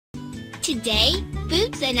Today,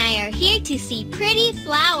 Boots and I are here to see pretty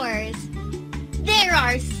flowers. There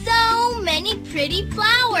are so many pretty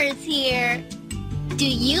flowers here. Do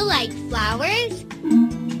you like flowers?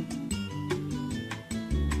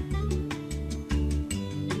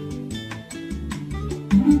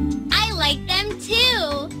 I like them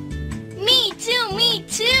too. Me too, me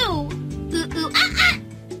too. Ooh, ooh, ah, ah.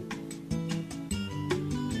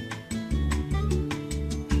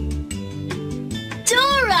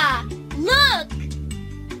 Dora, look!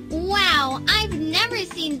 Wow, I've never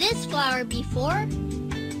seen this flower before.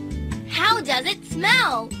 How does it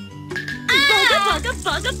smell? Bugga, bugga,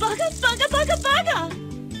 bugga, bugga, bugga, bugga, bugga!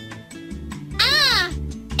 Ah!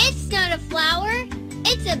 It's not a flower.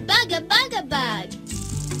 It's a bugga bugga bug.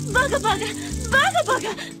 Bugga, bugga, bugga,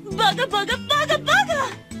 bugga, bugga, bugga, bugga, bugga!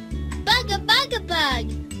 Bugga bugga bug.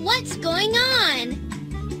 What's going on?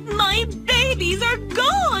 My babies are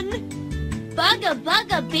gone! Bugga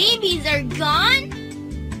bugga babies are gone?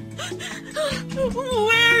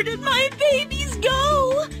 Where did my babies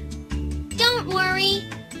go? Don't worry.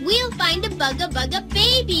 We'll find the bugga bugga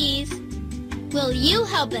babies. Will you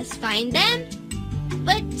help us find them?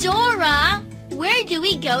 But Dora, where do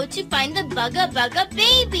we go to find the bugga bugga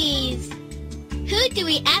babies? Who do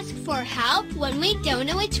we ask for help when we don't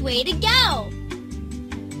know which way to go?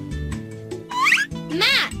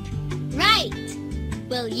 Map! Right.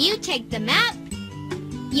 Will you check the map?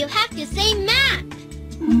 You have to say map.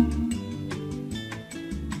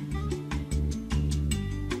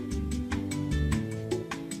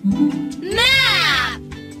 Map!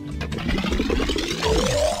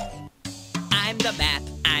 I'm the map,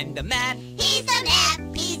 I'm the map. He's the map,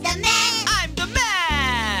 he's the map. I'm the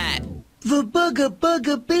map! The Bugga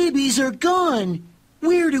Bugga babies are gone.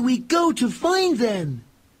 Where do we go to find them?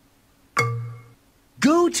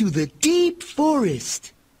 Go to the deep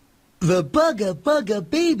forest. The Bugga Bugga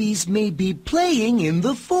babies may be playing in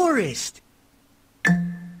the forest.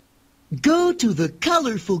 Go to the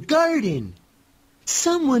colorful garden.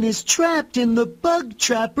 Someone is trapped in the bug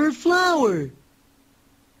trapper flower.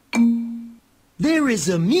 There is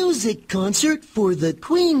a music concert for the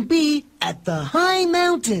queen bee at the high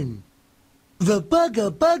mountain. The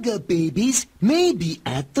Bugga Bugga babies may be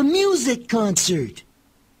at the music concert.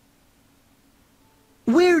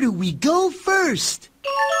 Where do we go first?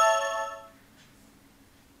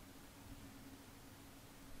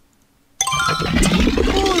 Deep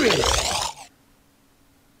forest.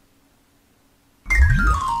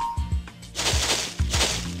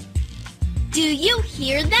 Do you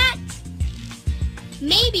hear that?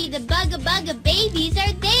 Maybe the Bugga Bugga babies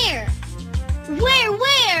are there.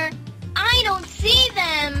 Where? I don't see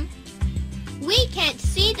them. We can't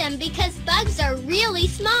see them because bugs are really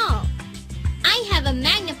small. I have a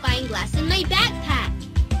magnifying glass in my backpack.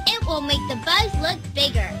 It will make the bugs look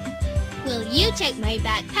bigger. Will you check my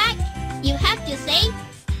backpack? You have to say,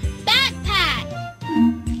 backpack.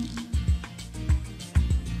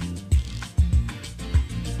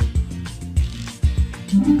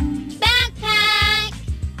 Backpack.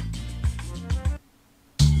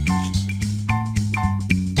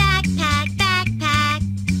 Backpack, backpack.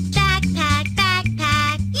 Backpack,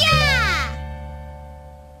 backpack. Yeah!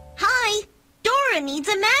 Hi, Dora needs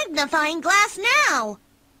a magnifying glass now.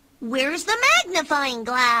 Where's the magnifying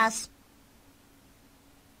glass?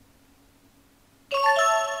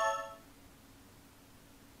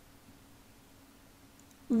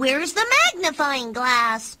 Where's the magnifying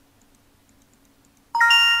glass?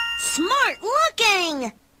 Smart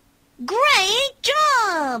looking! Great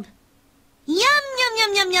job! Yum, yum,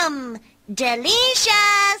 yum, yum, yum!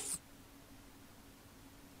 Delicious!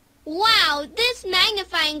 Wow, this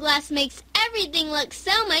magnifying glass makes everything look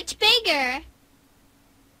so much bigger.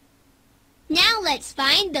 Now let's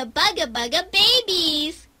find the Bugga Bugga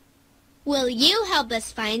babies. Will you help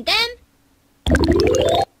us find them?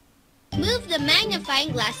 Move the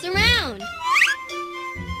magnifying glass around.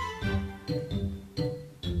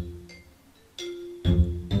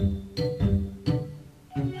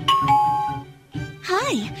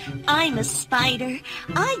 Hi, I'm a spider.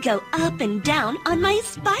 I go up and down on my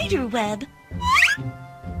spider web.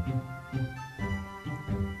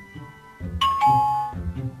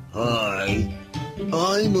 Hi,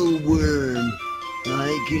 I'm a worm.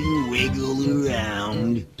 I can wiggle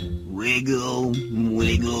around. Wiggle,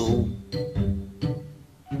 wiggle.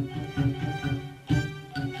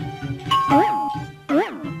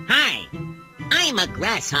 Hi, I'm a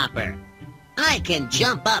grasshopper. I can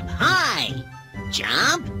jump up high.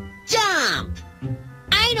 Jump, jump.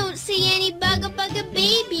 I don't see any Bugga Bugga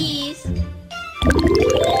babies.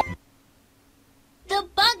 The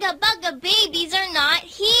Bugga Bugga babies are not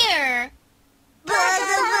here.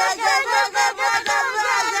 Bugga, bugga, bugga!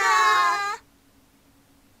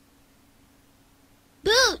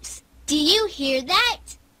 hear that?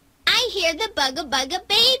 I hear the Bugga Bugga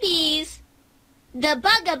babies. The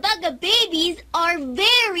Bugga Bugga babies are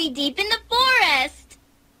very deep in the forest.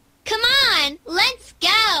 Come on, let's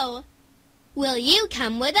go. Will you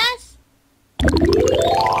come with us?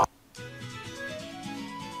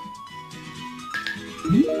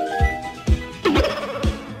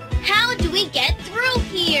 How do we get through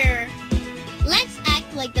here? Let's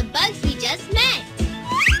act like the bugs we just met.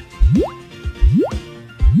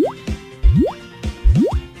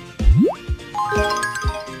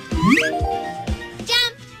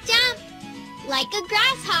 Jump, jump, like a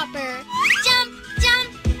grasshopper. Jump, jump.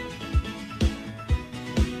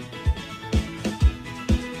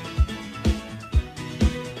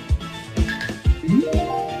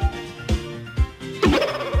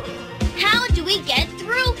 How do we get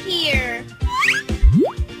through here?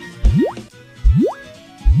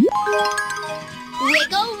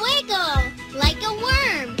 Wiggle, wiggle, like a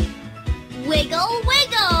worm. Wiggle,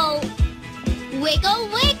 wiggle. Wiggle,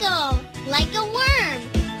 wiggle, like a worm.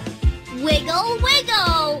 Wiggle,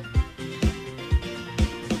 wiggle.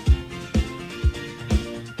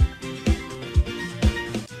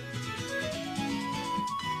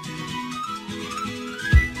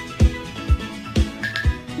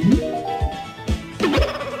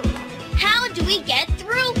 How do we get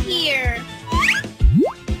through here?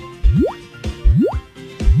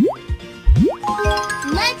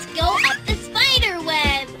 Let's go up the spider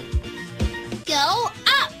web. Go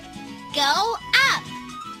up, go up.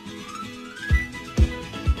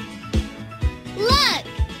 Look,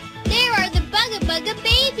 there are the Bugga Bugga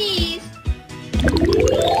babies.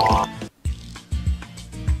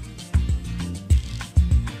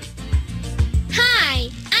 Hi,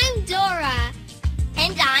 I'm Dora.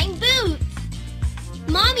 And I'm Boots.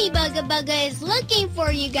 Mommy Bugga Bugga is looking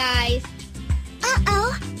for you guys.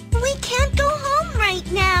 Uh-oh, we can't go home right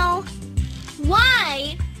now.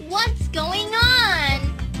 Why? What's going on?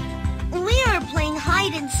 We are playing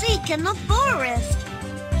hide and seek in the forest.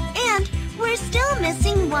 And we're still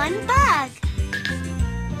missing one bug.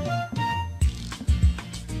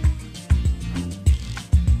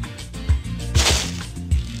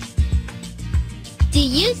 Do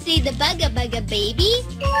you see the Bugga Bugga baby?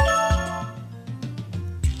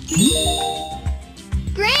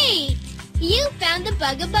 Great! You found the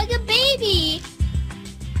Bugga Bugga baby!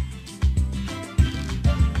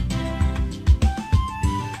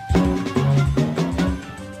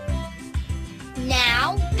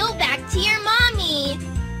 Now, go back to your mommy!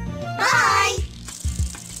 Bye!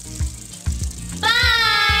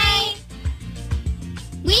 Bye!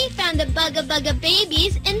 We found the Bugga Bugga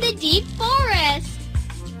babies in the deep forest!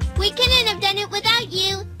 We couldn't have done it without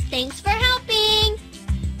you! Thanks for helping!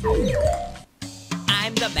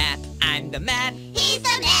 I'm the bat, I'm the mat. He's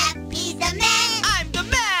the map! He's the man! I'm the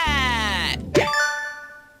mat!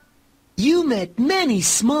 You met many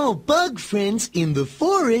small bug friends in the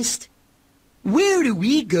forest. Where do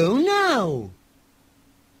we go now?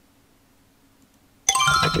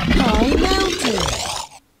 High Mountain.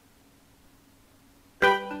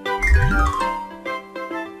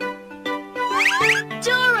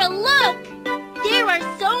 Dora, look! There are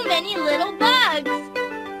so many little bugs!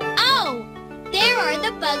 Oh, there are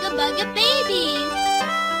the Bugga Bugga babies!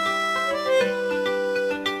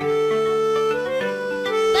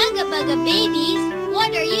 Bugga Bugga babies,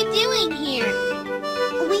 what are you doing here?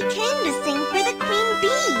 We came to sing for the queen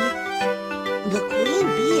bee. The queen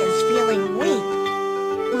bee is feeling weak.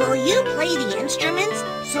 Will you play the instruments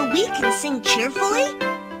so we can sing cheerfully?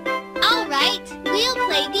 All right, we'll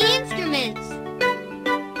play the instruments.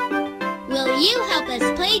 Will you help us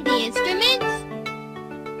play the instruments?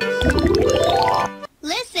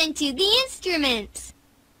 Listen to the instruments.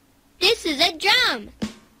 This is a drum.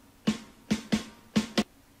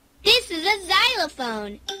 This is a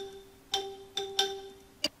xylophone.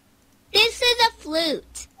 This is a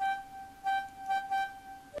flute.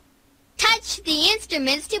 Touch the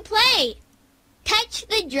instruments to play. Touch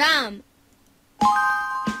the drum.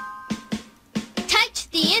 Touch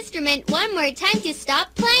the instrument one more time to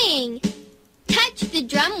stop playing. Touch the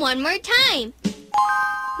drum one more time.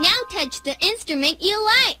 Now touch the instrument you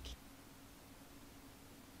like.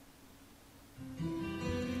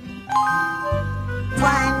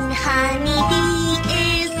 One honeybee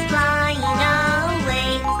is flying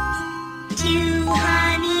away. Two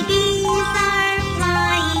honeybees are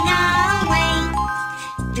flying away.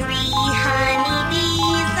 Three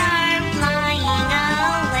honeybees are flying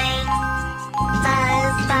away.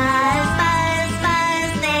 Buzz, buzz, buzz, buzz,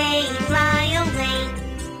 they fly away.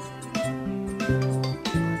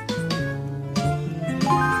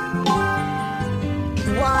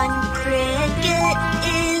 One cricket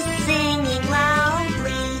is singing loud.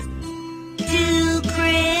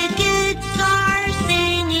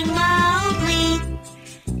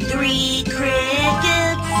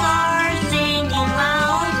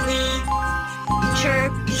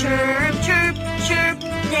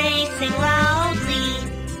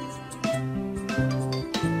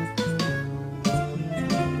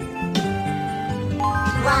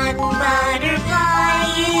 One butterfly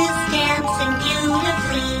is dancing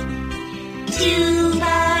beautifully. Two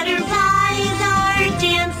butterflies are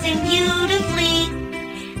dancing beautifully.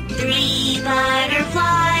 Three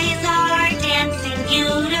butterflies are dancing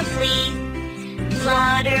beautifully.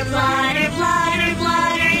 Flutter, flutter, flutter,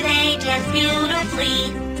 flutter, they dance beautifully.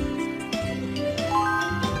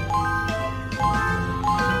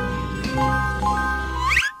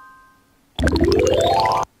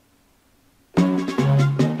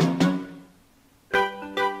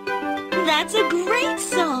 That's a great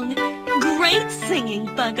song. Great singing,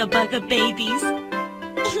 Bugga Bugga babies.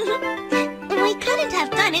 We couldn't have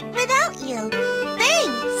done it without you.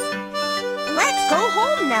 Thanks. Let's go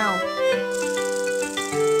home now.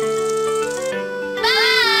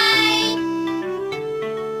 Bye!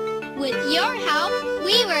 With your help,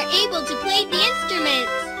 we were able to play the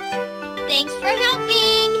instruments. Thanks for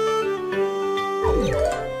helping.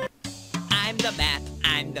 I'm the Mat.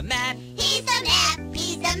 I'm the Mat. He's the Mat.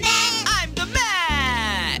 He's the Mat. I'm the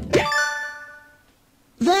Mat.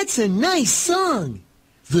 That's a nice song.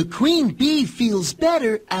 The queen bee feels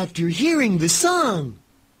better after hearing the song.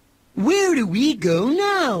 Where do we go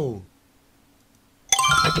now?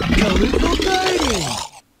 Colorful garden.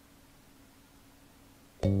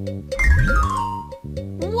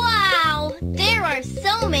 Wow! There are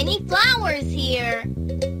so many flowers here.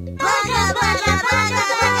 Bugga, bugga, bugga,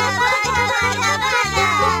 bugga, bugga, bugga, bugga.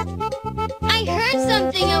 I heard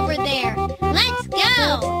something over there. Let's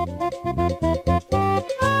go.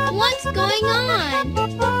 What's going on? The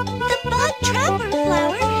bug trapper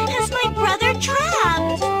flower has my brother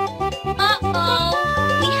trapped. Uh-oh.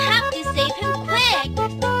 We have to save him quick.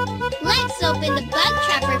 Let's open the bug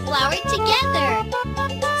trapper flower together.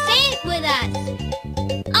 Say it with us.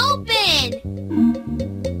 Open!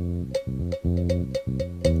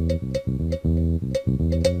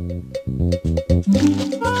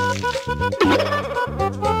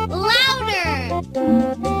 Louder!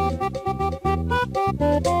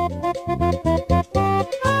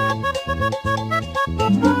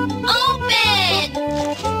 Open!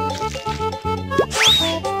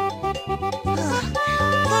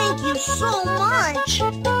 Thank you so much.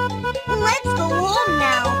 Let's go home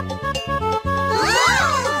now.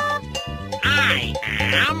 Ah! I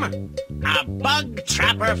am a bug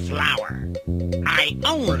trapper flower. I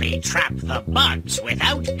only trap the bugs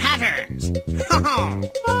without patterns.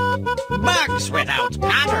 Bugs without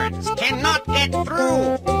patterns cannot get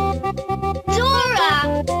through.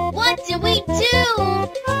 Dora, what do we do?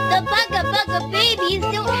 The Bugga Bugga babies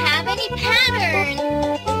don't have any pattern.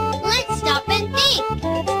 Let's stop and think.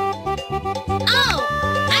 Oh,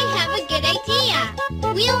 I have a good idea.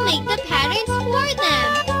 We'll make the patterns for them.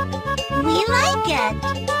 We like it.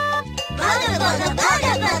 Bugga, bugga,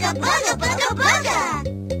 bugga, bugga, bugga, bugga, bugga.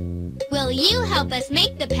 Will you help us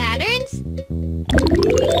make the patterns?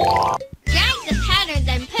 Drag the patterns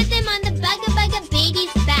and put them on the Bugga Bugga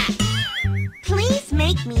babies' backs. Please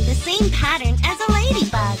make me the same pattern as a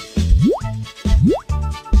ladybug.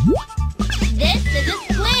 This is a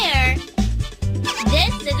square.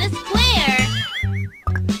 This is a square.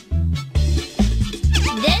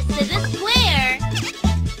 This is a square.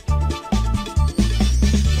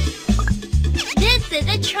 This is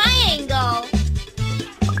a triangle.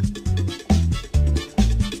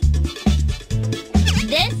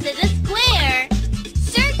 This is a square.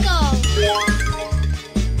 Circle.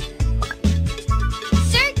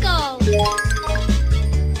 Circle.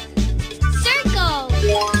 Circle.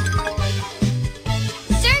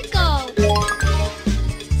 Circle.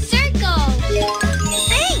 Circle.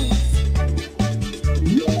 Thanks.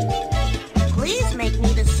 Please make me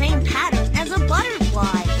the same pattern as a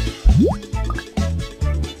butterfly.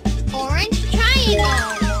 Orange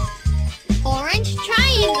triangle. Orange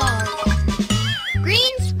triangle.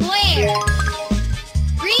 Green square.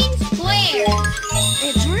 Green square.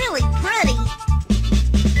 It's really pretty.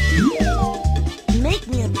 Make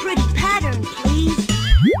me a pretty pattern, please.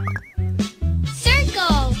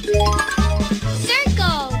 Circle.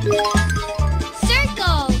 Circle.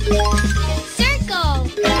 Circle. Circle.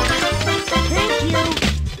 Thank you.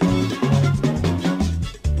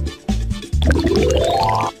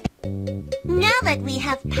 Now that we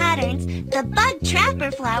have patterns, the bug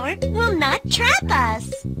trapper flower will not trap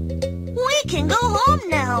us. We can go home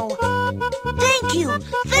now. Thank you.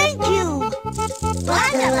 Thank you.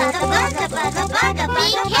 Bugga, bugga, bugga, bugga, bugga, Be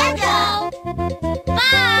bugga, careful. bugga.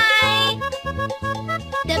 Bye.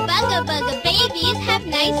 The Bugga Bugga babies have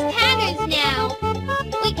nice patterns now.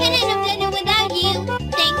 We couldn't have done it without you.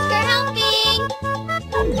 Thanks for helping.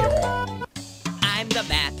 I'm the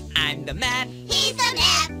Mat. I'm the Mat. He's the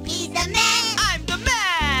Mat. He's the Mat. I'm the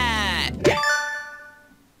Mat.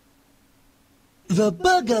 The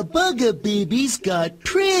Bugga Bugga babies got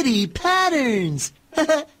pretty patterns.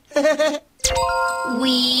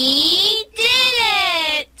 We did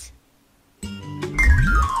it!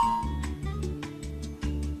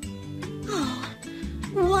 Oh,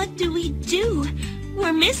 what do we do?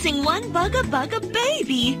 We're missing one Bugga Bugga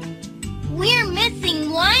baby. We're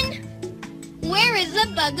missing one. Where is the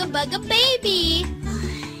Bugga Bugga baby?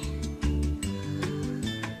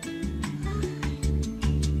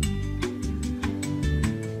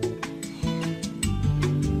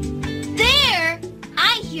 There!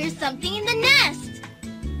 I hear something in the nest.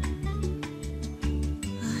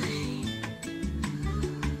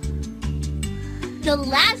 The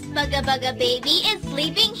last Bugga Bugga baby is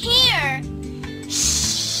sleeping here.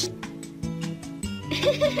 Shh!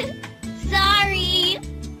 Sorry.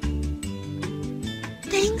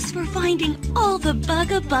 Thanks for finding all the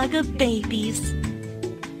Bugga Bugga babies.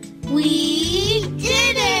 We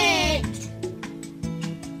did it!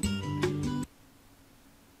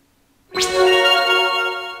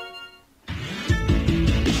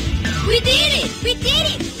 We did it! We did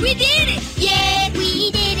it! We did it! Yeah!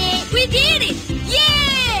 We did it! We did it!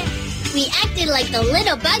 Yeah! We acted like the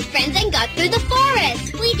little bug friends and got through the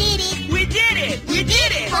forest. We did it! We did it! We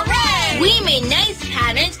did it! Hooray! We made nice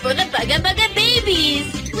patterns for the Bugga Bugga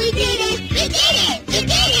babies. We did it! We did it! We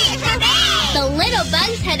did it! Hooray! The little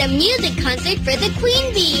bugs had a music concert for the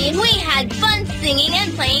queen bee. We had fun singing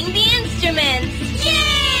and playing the instruments.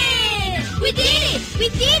 Yay! We did it! We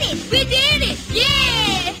did it! We did it!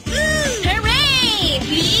 Yeah! Hooray!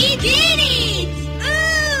 We did it!